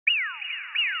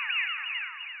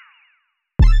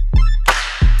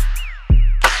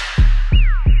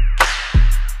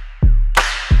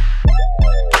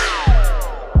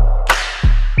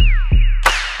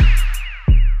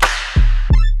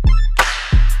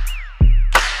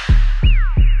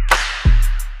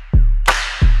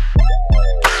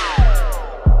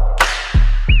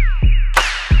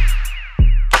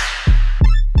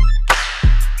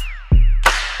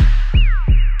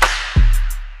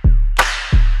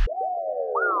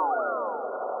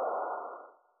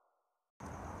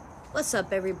What's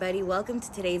up, everybody? Welcome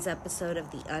to today's episode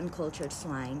of The Uncultured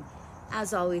Swine.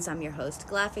 As always, I'm your host,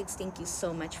 Glafix. Thank you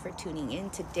so much for tuning in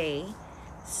today.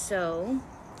 So,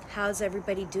 how's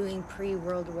everybody doing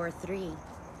pre-World War III?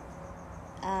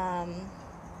 I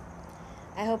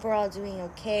hope we're all doing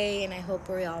okay, and I hope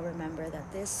we all remember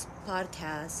that this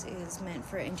podcast is meant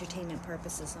for entertainment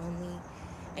purposes only.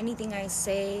 Anything I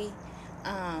say,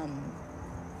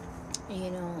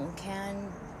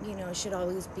 should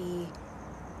always be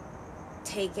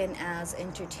taken as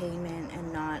entertainment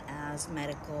and not as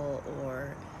medical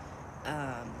or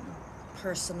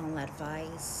personal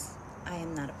advice. I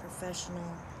am not a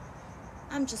professional.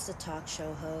 I'm just a talk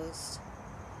show host,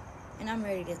 and I'm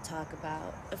ready to talk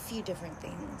about a few different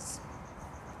things.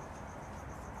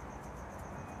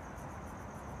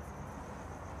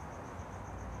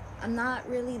 I'm not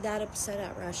really that upset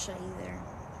at Russia either.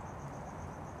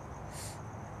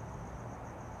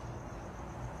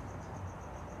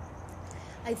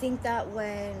 I think that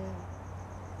when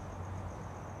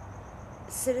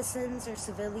citizens or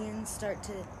civilians start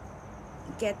to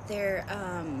get their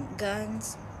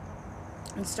guns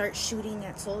and start shooting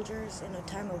at soldiers in a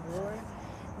time of war,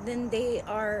 then they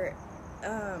are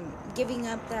giving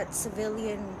up that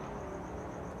civilian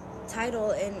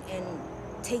title and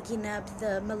taking up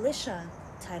the militia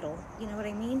title. You know what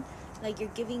I mean? Like, you're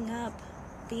giving up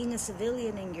being a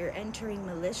civilian and you're entering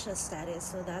militia status,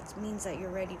 so that means that you're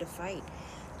ready to fight.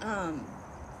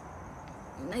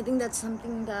 I think that's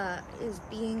something that is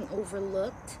being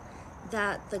overlooked,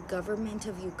 that the government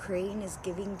of Ukraine is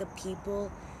giving the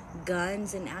people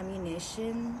guns and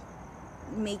ammunition,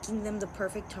 making them the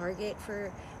perfect target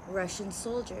for Russian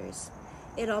soldiers.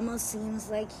 It almost seems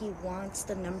like he wants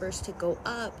the numbers to go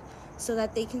up so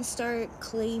that they can start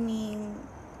claiming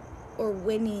or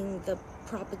winning the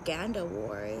propaganda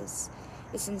war. It's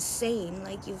insane.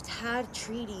 Like, you've had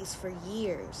treaties for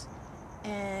years,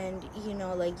 and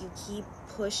you keep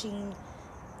pushing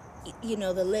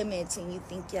the limits, and you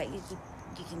think that you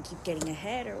can keep getting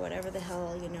ahead or whatever the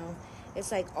hell.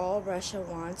 It's like all Russia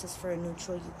wants is for a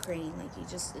neutral Ukraine. Like, you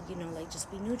just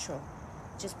just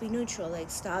be neutral.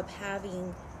 Like, stop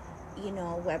having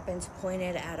weapons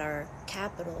pointed at our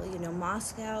capital.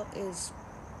 Moscow is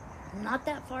not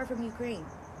that far from Ukraine.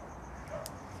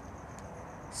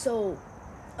 So,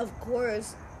 of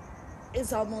course,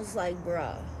 it's almost like,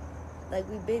 bruh, like,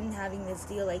 we've been having this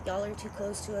deal, like, y'all are too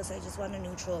close to us. I just want a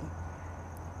neutral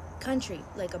country,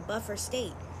 like a buffer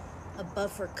state, a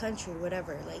buffer country,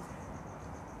 whatever. Like,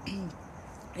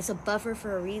 it's a buffer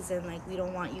for a reason. Like, we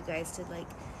don't want you guys to, like,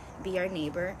 be our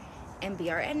neighbor and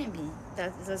be our enemy.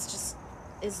 That's just,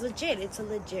 it's legit. It's a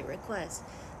legit request.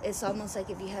 It's almost like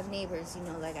if you have neighbors,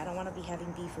 like, I don't want to be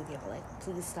having beef with y'all. Like,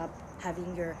 please stop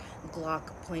having your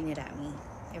Glock pointed at me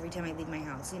every time I leave my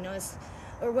house.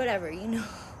 Or whatever,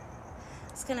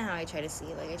 It's kind of how I try to see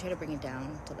it. Like, I try to bring it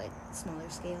down to, like, smaller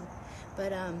scale.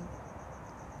 But,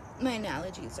 my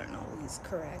analogies aren't always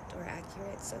correct or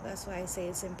accurate. So that's why I say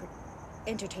it's in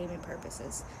entertainment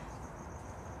purposes.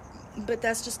 But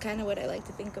that's just kind of what I like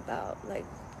to think about. Like,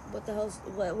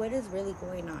 what is really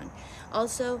going on?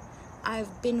 Also,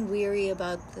 I've been weary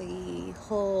about the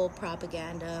whole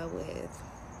propaganda with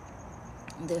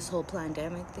this whole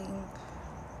pandemic thing.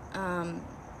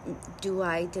 Do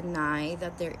I deny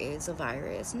that there is a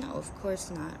virus? No, of course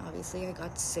not. Obviously, I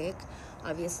got sick.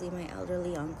 Obviously, my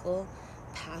elderly uncle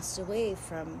passed away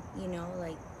from,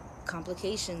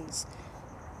 complications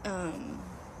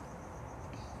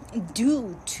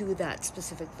due to that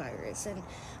specific virus. And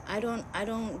I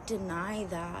don't deny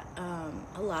that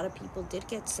a lot of people did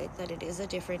get sick, that it is a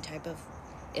different type of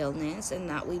illness, and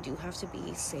that we do have to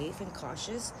be safe and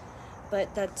cautious.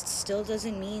 But that still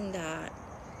doesn't mean that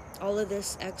all of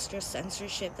this extra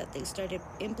censorship that they started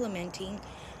implementing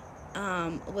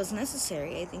was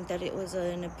necessary. I think that it was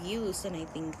an abuse, and I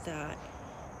think that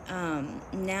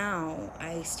now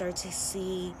I start to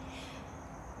see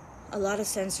a lot of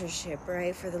censorship,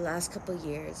 right? For the last couple of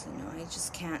years, I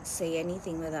just can't say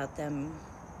anything without them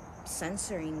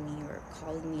censoring me or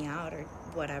calling me out or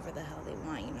whatever the hell they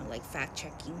want, like fact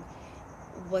checking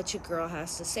what your girl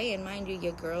has to say. And mind you,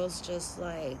 your girl's just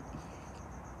like,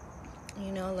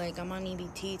 like, I'm on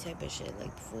EBT type of shit.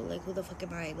 Like, fool, like, who the fuck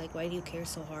am I? Like, why do you care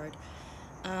so hard?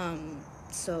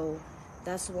 So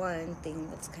that's one thing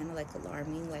that's kind of, like,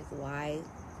 alarming. Like, why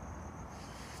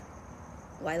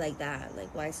like that?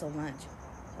 Like, why so much?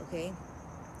 Okay.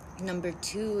 Number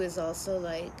two is also,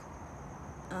 like,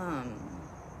 I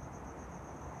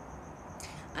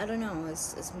don't know.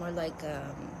 It's more like,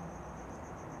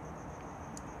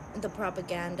 the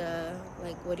propaganda.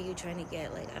 Like, what are you trying to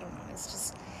get? Like, I don't know.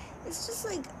 It's just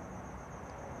like,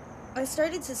 I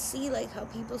started to see like how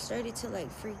people started to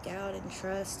like freak out and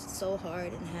trust so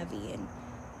hard and heavy, and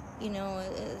you know,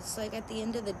 it's like at the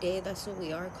end of the day, that's what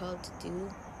we are called to do,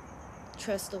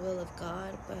 trust the will of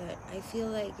God. But I feel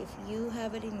like if you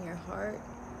have it in your heart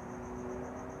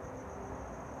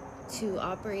to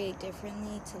operate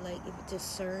differently, to like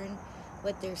discern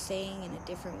what they're saying in a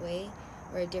different way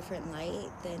or a different light,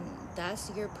 then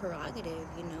that's your prerogative,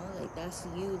 you know, like that's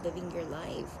you living your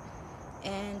life.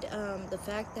 And the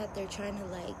fact that they're trying to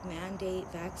like mandate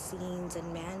vaccines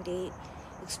and mandate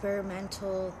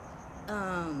experimental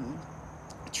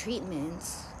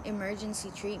treatments, emergency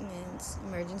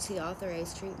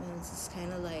authorized treatments, it's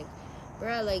kind of like,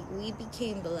 bruh, like we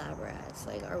became the lab rats.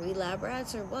 Like, are we lab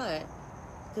rats or what?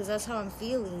 Because that's how I'm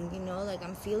feeling, you know, like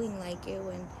I'm feeling like it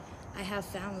when I have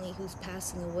family who's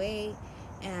passing away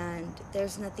and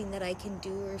there's nothing that I can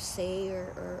do or say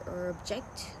or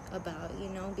object about, you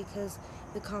know, because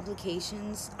the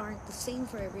complications aren't the same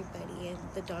for everybody and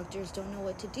the doctors don't know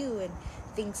what to do, and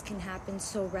things can happen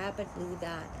so rapidly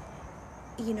that,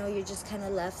 you know, you're just kind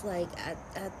of left like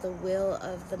at the will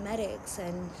of the medics,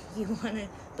 and you want to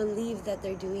believe that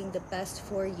they're doing the best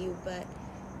for you, but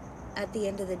at the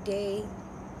end of the day,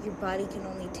 your body can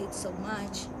only take so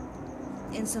much.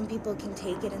 And some people can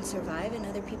take it and survive, and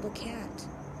other people can't.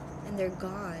 And they're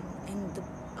gone. And the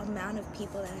amount of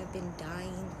people that have been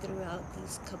dying throughout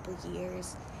these couple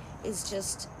years is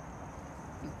just,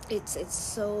 it's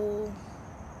so,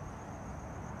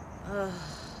 how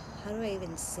do I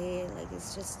even say it? Like,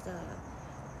 it's just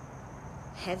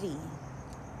heavy.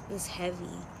 It's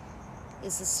heavy.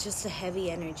 It's just a heavy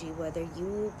energy, whether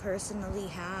you personally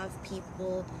have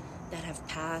people that have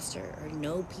passed or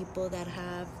know people that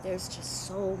have. There's just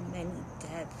so many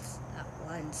deaths at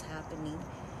once happening.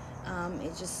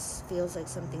 It just feels like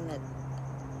something that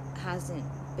hasn't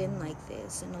been like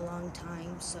this in a long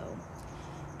time. So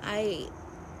I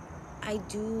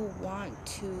do want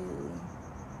to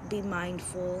be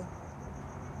mindful,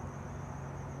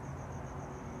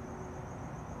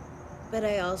 but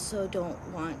I also don't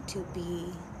want to be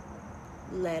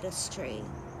led astray.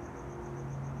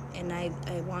 And I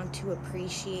want to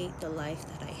appreciate the life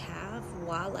that I have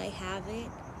while I have it.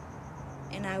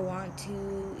 And I want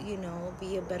to, you know,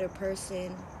 be a better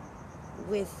person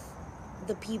with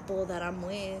the people that I'm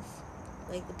with,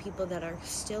 like the people that are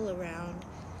still around,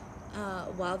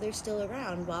 while they're still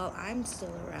around, while I'm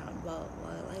still around, while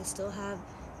I still have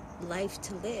life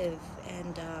to live.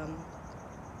 And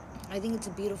I think it's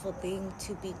a beautiful thing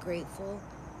to be grateful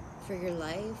for your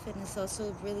life, and it's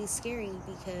also really scary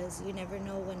because you never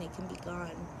know when it can be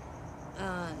gone.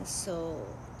 So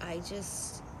I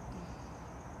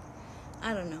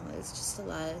don't know, it's just a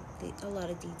lot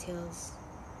of details,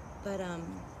 but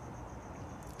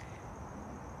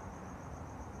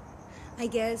I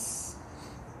guess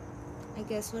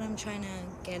what I'm trying to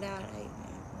get at,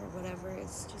 or whatever,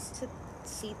 is just to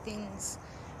see things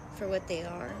for what they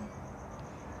are.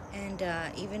 And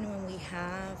even when we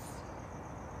have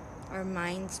our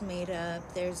minds made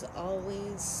up, there's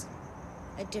always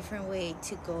a different way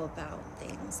to go about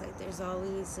things. Like, there's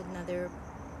always another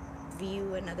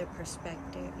view, another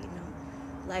perspective, you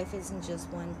know. Life isn't just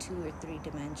 1, 2, or 3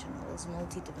 dimensional. It's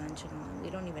multi-dimensional, and we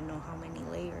don't even know how many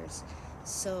layers.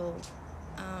 So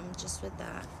just with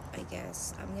that, I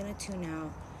guess I'm gonna tune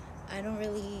out. I don't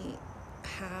really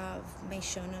have my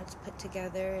show notes put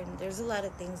together, and there's a lot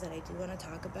of things that I do want to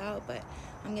talk about, but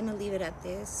I'm gonna leave it at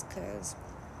this, because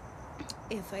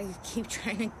if I keep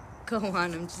trying to go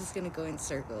on, I'm just gonna go in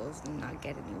circles and not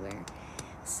get anywhere.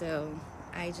 So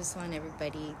I just want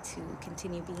everybody to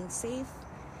continue being safe.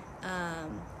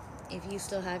 If you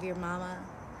still have your mama,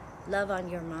 love on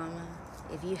your mama.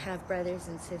 If you have brothers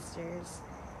and sisters,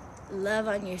 love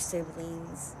on your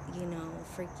siblings. You know,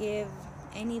 forgive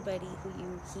anybody who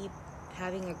you keep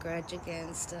having a grudge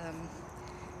against.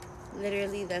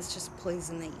 Literally, that's just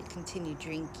poison that you continue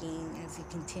drinking as you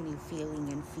continue feeling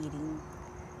and feeding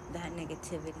that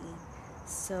negativity.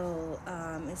 So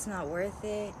it's not worth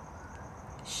it.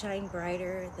 Shine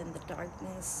brighter than the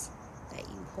darkness that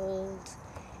you hold.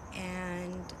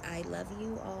 And I love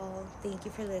you all. Thank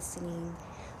you for listening.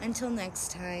 Until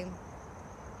next time,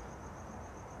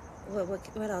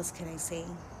 what else can I say?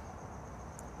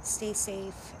 Stay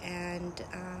safe and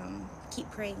keep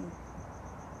praying.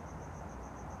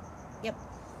 Yep,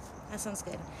 that sounds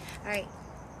good. All right.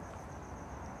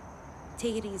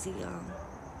 Take it easy, y'all.